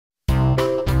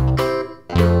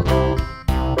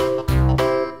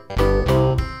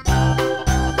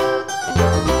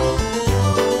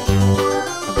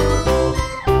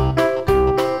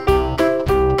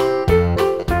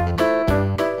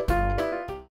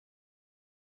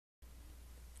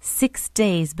6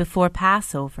 days before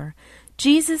Passover,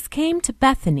 Jesus came to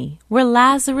Bethany, where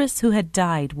Lazarus who had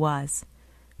died was,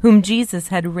 whom Jesus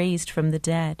had raised from the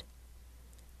dead.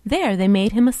 There they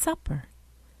made him a supper.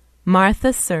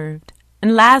 Martha served,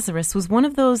 and Lazarus was one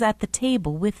of those at the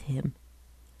table with him.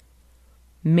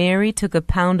 Mary took a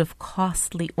pound of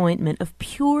costly ointment of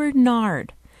pure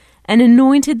nard, and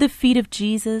anointed the feet of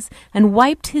Jesus, and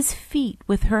wiped his feet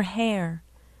with her hair.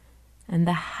 And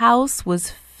the house was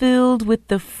filled with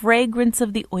the fragrance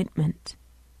of the ointment.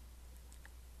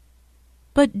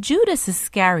 But Judas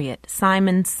Iscariot,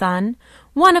 Simon's son,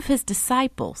 one of his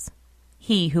disciples,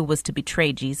 he who was to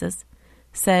betray Jesus,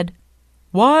 said,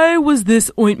 "Why was this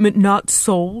ointment not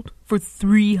sold for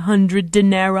 300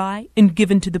 denarii and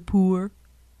given to the poor?"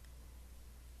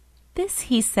 This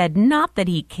he said not that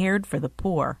he cared for the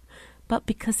poor, but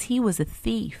because he was a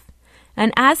thief,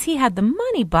 and as he had the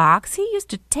money box, he used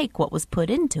to take what was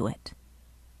put into it.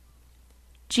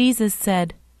 Jesus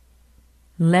said,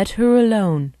 "Let her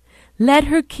alone. Let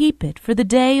her keep it for the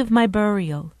day of my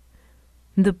burial.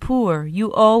 The poor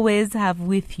you always have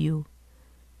with you,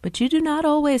 but you do not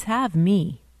always have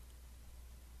me."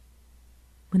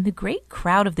 When the great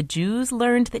crowd of the Jews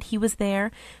learned that he was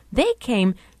there, they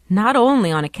came not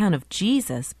only on account of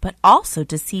Jesus, but also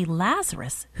to see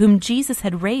Lazarus, whom Jesus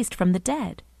had raised from the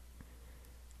dead.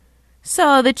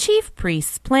 So the chief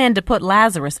priests planned to put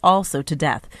Lazarus also to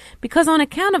death, because on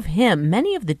account of him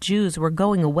many of the Jews were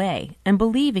going away and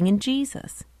believing in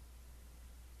Jesus.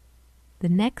 The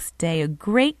next day a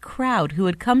great crowd who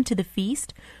had come to the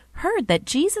feast heard that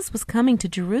Jesus was coming to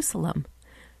Jerusalem.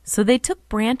 So they took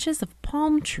branches of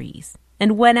palm trees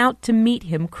and went out to meet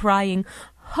him, crying,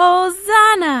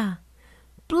 "Hosanna!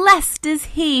 Blessed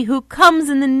is he who comes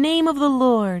in the name of the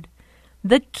Lord,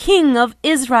 the King of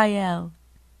Israel."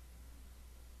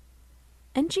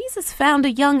 And Jesus found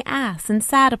a young ass and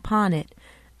sat upon it,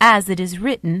 as it is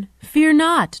written, "Fear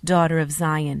not, daughter of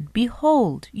Zion.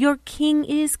 Behold, your king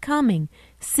is coming,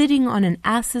 sitting on an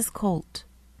ass's colt."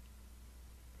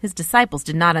 His disciples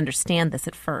did not understand this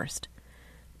at first.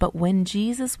 But when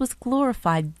Jesus was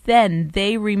glorified, then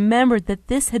they remembered that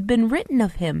this had been written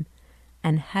of him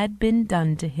and had been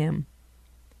done to him.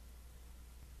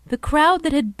 The crowd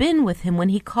that had been with him when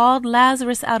he called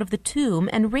Lazarus out of the tomb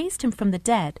and raised him from the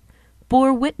dead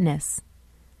bore witness.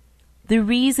 The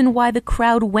reason why the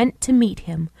crowd went to meet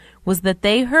him was that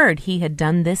they heard he had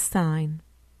done this sign.